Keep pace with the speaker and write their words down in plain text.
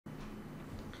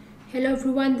Hello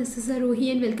everyone, this is Arohi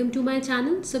and welcome to my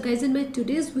channel. So guys, in my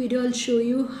today's video I'll show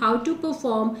you how to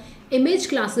perform image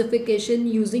classification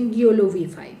using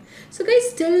YOLOv5. So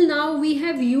guys, till now we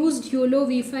have used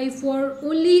YOLOv5 for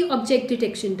only object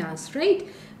detection tasks, right?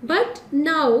 But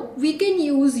now we can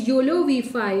use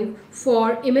YOLOv5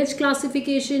 for image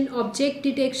classification, object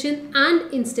detection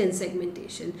and instance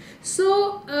segmentation.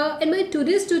 So in my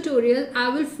today's tutorial I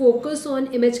will focus on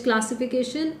image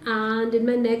classification, and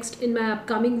in my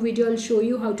upcoming video I'll show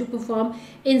you how to perform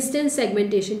instance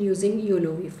segmentation using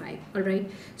YOLOv5. Alright,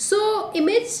 so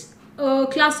image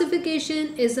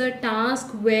classification is a task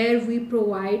where we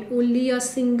provide only a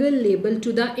single label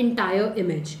to the entire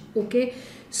image. Okay,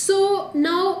 so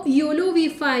now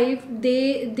YOLOv5,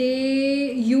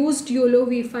 they used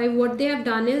YOLOv5. What they have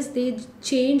done is they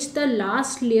changed the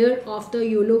last layer of the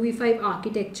YOLOv5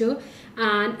 architecture,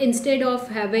 and instead of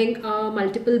having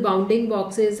multiple bounding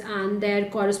boxes and their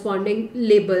corresponding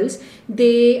labels,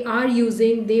 they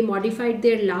modified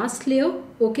their last layer.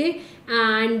 Okay,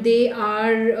 and they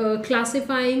are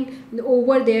classifying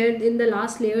over there in the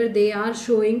last layer. They are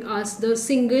showing us the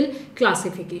single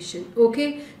classification.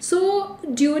 Okay, so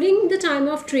during the time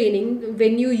of training,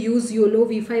 when you use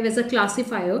YOLOv5 as a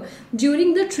classifier,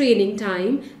 during the training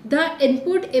time the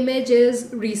input image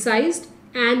is resized,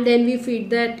 and then we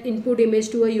feed that input image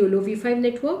to a YOLOv5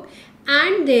 network,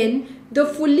 and then the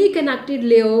fully connected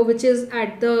layer, which is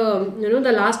at the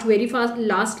the very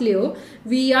last layer,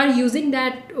 we are using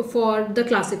that for the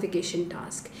classification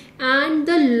task. And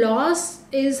the loss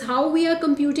is how we are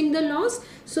computing the loss.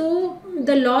 So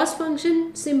the loss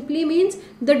function simply means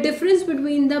the difference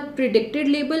between the predicted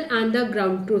label and the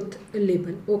ground truth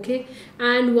label. Okay,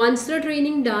 and once the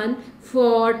training done,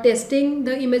 for testing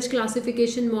the image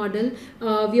classification model,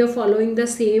 we are following the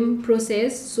same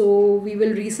process. So we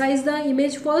will resize the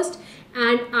image first,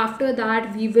 and after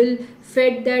that we will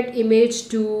fed that image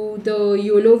to the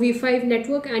YOLOv5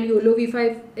 network, and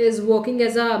YOLOv5 is working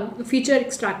as a feature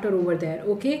extractor over there.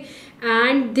 Okay,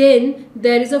 and then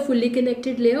there is a fully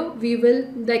connected layer.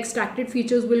 The extracted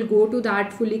features will go to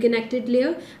that fully connected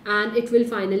layer, and it will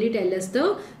finally tell us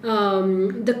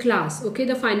the class. Okay,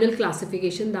 the final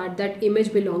classification that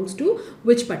image belongs to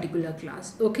which particular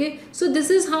class. Okay, so this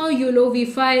is how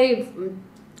YOLOv5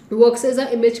 works as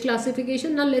a image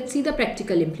classification. Now let's see the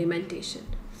practical implementation.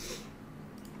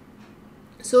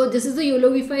 So this is the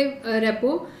YOLOv5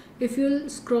 repo. If you'll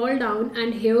scroll down,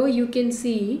 and here you can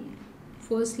see,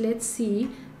 first let's see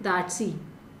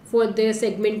for the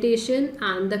segmentation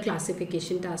and the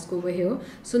classification task over here.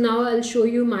 So now I'll show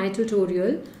you my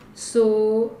tutorial.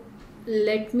 So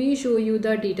let me show you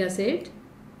the data set.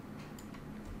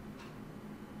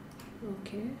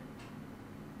 Okay,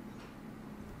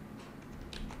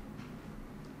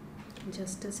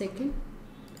 just a second.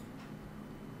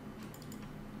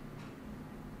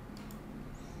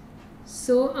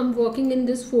 So I'm working in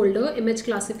this folder, image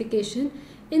classification.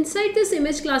 Inside this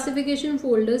image classification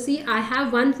folder, see, I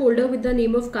have one folder with the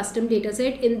name of custom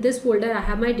dataset. In this folder I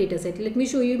have my dataset. Let me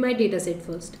show you my dataset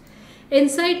first.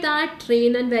 Inside that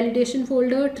train and validation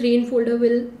folder, train folder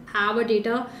will have a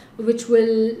data which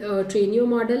will train your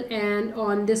model, and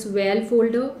on this val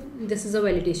folder, this is a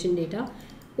validation data.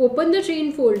 Open the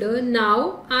train folder.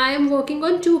 Now I am working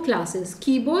on two classes,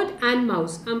 keyboard and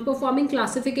mouse. I'm performing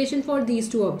classification for these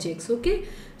two objects. Okay,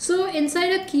 so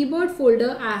inside a keyboard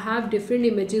folder I have different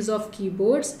images of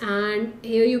keyboards, and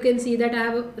here you can see that I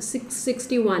have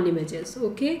 661 images.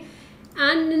 Okay,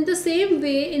 and in the same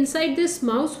way, inside this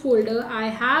mouse folder I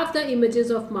have the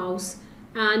images of mouse,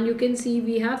 and you can see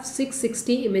we have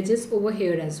 660 images over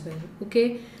here as well.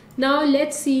 Okay, now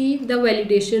let's see the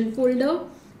validation folder.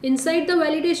 Inside the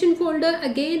validation folder,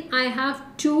 again I have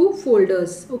two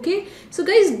folders. Okay, so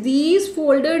guys, these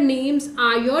folder names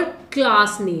are your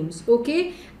class names.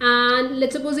 Okay, and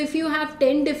let's suppose if you have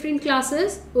 10 different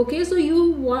classes. Okay, so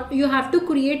you have to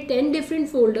create 10 different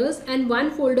folders, and one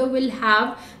folder will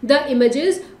have the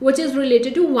images which is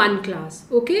related to one class.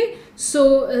 Okay,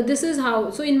 so this is how.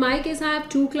 So in my case I have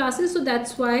two classes, so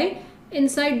that's why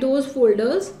inside those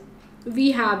folders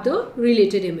we have the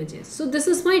related images. So this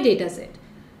is my data set.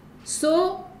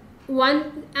 So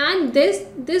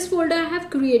this folder I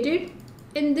have created.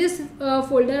 In this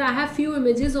folder I have few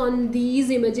images. On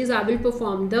these images I will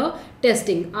perform the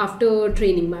testing after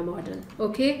training my model.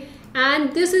 Okay,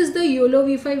 and this is the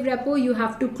YOLOv5 repo. You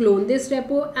have to clone this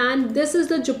repo, and this is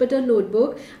the Jupyter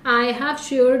notebook. I have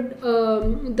shared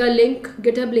the link,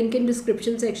 GitHub link, in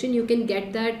description section. You can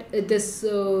get this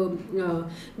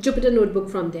Jupyter notebook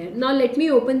from there. Now let me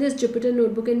open this Jupyter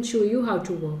notebook and show you how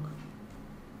to work.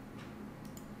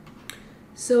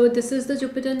 So this is the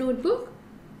Jupyter notebook.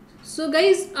 So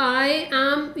guys,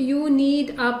 you need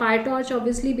a PyTorch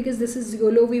obviously, because this is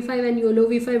YOLOv5 and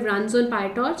YOLOv5 runs on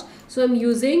PyTorch. So I'm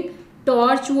using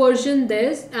torch version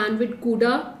this, and with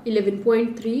CUDA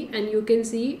 11.3, and you can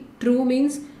see true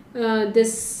means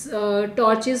this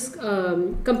torch is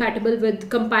compiled with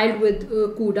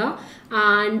CUDA,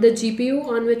 and the GPU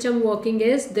on which I'm working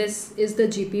is the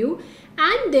GPU.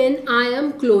 And then I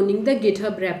am cloning the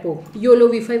GitHub repo,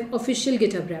 YOLOv5 official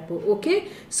GitHub repo. Okay,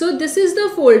 so this is the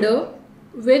folder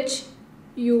which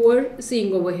you were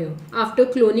seeing over here. After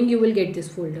cloning, you will get this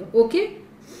folder. Okay,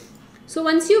 so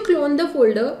once you clone the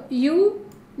folder, you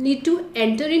need to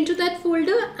enter into that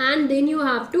folder, and then you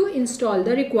have to install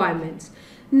the requirements.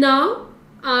 Now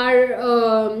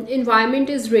our environment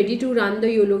is ready to run the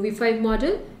YOLOv5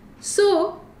 model.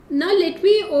 So now let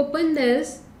me open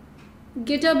this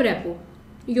GitHub repo,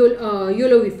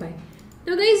 YOLOv5.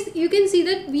 Now guys, you can see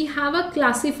that we have a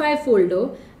classify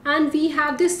folder and we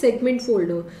have this segment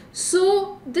folder.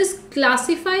 So this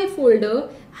classify folder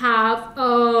have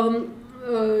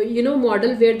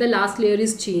model where the last layer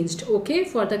is changed, okay,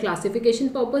 for the classification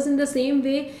purpose. In the same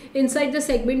way, inside the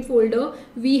segment folder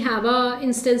we have a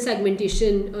instance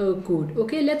segmentation code.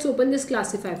 Okay, let's open this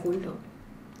classify folder.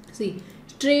 See,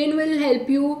 train will help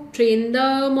you train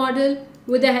the model.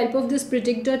 With the help of this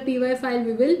predict.py file,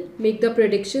 we will make the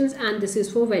predictions, and this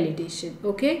is for validation.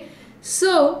 Okay,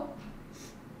 so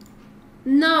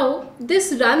now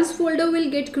this runs folder will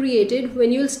get created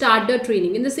when you will start the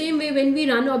training. In the same way, when we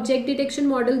run object detection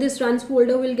model, this runs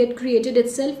folder will get created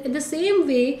itself. In the same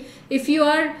way, if you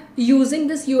are using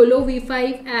this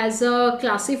YOLOv5 as a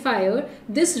classifier,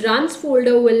 this runs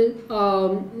folder will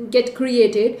get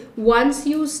created once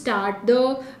you start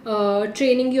the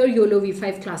training your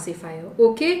YOLOv5 classifier.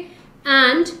 Okay,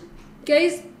 and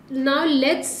guys, now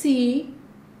let's see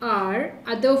our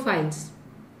other files.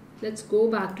 Let's go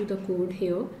back to the code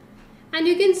here, and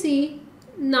you can see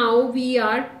now we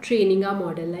are training our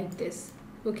model like this.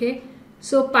 Okay,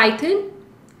 so Python,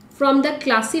 from the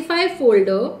classify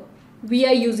folder we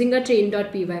are using a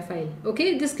train.py file.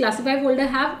 Okay, this classify folder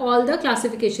have all the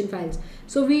classification files.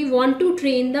 So we want to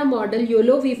train the model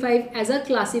YOLOv5 as a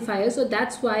classifier, so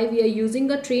that's why we are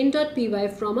using a train.py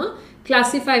from a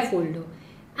classify folder.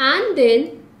 And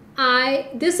then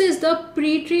this is the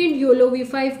pre-trained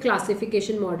YOLOv5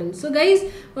 classification model. So guys,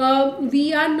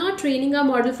 we are not training our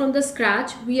model from the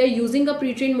scratch. We are using a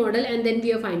pre-trained model and then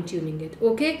we are fine-tuning it.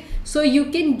 Okay, so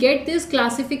you can get this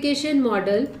classification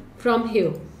model from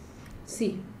here.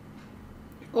 See,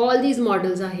 all these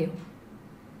models are here,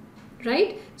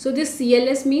 right? So this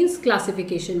CLS means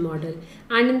classification model.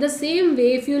 And in the same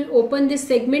way, if you'll open this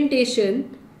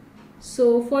segmentation,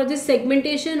 so for this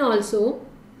segmentation also,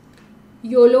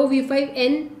 YOLOv5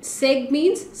 N seg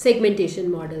means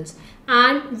segmentation models,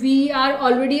 and we are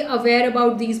already aware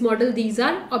about these models. These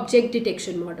are object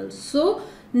detection models. So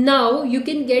now you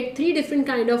can get 3 different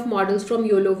kind of models from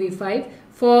YOLOv5.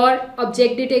 For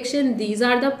object detection, these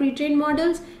are the pre-trained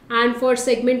models, and for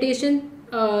segmentation,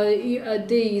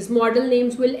 these model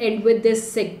names will end with this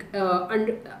seg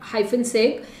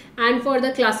 -seg, and for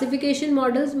the classification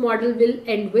models, model will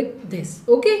end with this.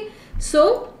 Okay,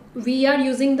 so we are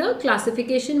using the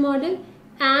classification model,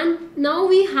 and now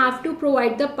we have to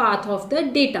provide the path of the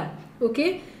data.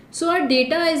 Okay, so our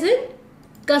data is in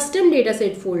custom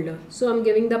dataset folder, so I'm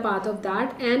giving the path of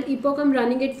that, and epoch I'm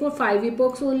running it for 5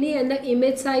 epochs only, and the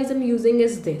image size I'm using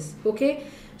is this. Okay,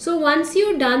 so once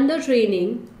you've done the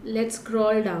training, let's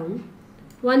scroll down.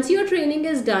 Once your training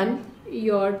is done,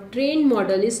 your trained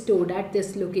model is stored at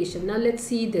this location. Now let's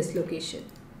see this location.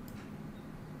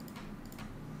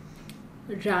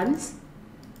 Runs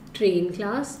train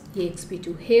class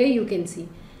exp2, here you can see.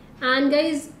 And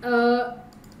guys,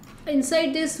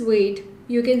 inside this weight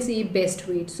you can see best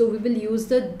weight, so we will use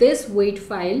this weight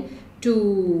file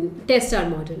to test our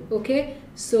model. Okay,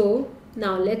 so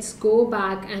now let's go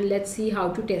back and let's see how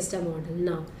to test our model.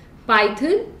 Now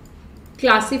Python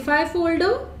classify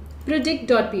folder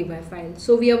predict.py file.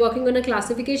 So we are working on a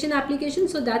classification application,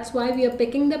 so that's why we are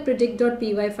picking the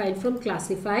predict.py file from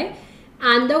classify.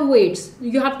 And the weights,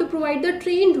 you have to provide the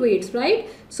trained weights, right?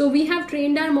 So we have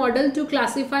trained our model to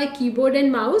classify keyboard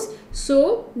and mouse,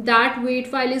 so that weight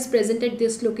file is present at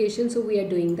this location, so we are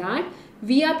doing that.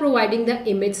 We are providing the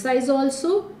image size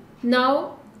also.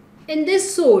 Now in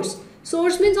this source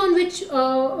means on which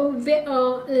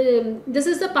this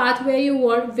is the path where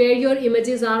your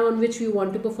images are, on which you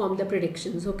want to perform the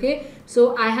predictions. Okay,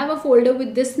 so I have a folder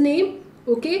with this name.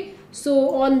 Okay,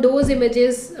 so on those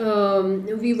images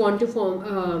we want to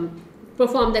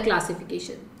perform the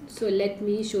classification. So let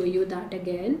me show you that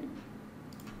again.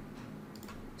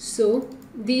 So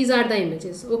these are the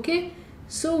images. Okay,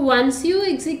 So once you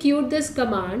execute this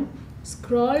command,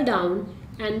 scroll down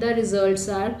and the results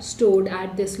are stored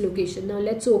at this location. Now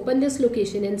let's open this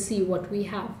location and see what we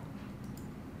have.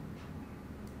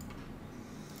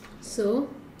 So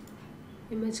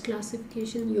image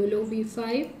classification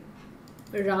YOLOv5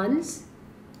 runs,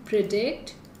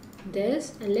 predict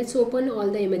this, and let's open all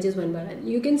the images one by one.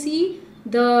 You can see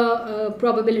the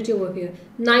probability over here.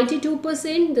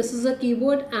 92% this is a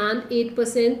keyboard and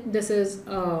 8% this is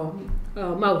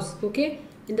mouse. Okay,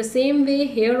 in the same way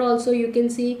here also you can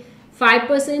see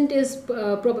 5% is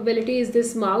probability is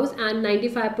this mouse and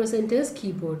 95% is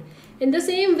keyboard. In the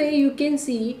same way you can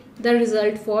see the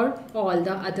result for all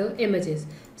the other images.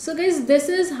 So guys, this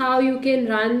is how you can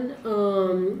run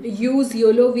use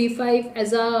YOLOv5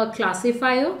 as a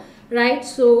classifier, right?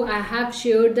 So I have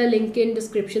shared the link in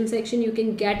description section. You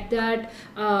can get that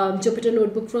Jupyter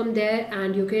notebook from there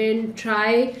and you can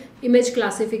try image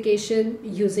classification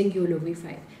using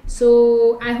YOLOv5.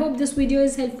 So I hope this video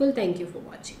is helpful. Thank you for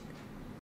watching.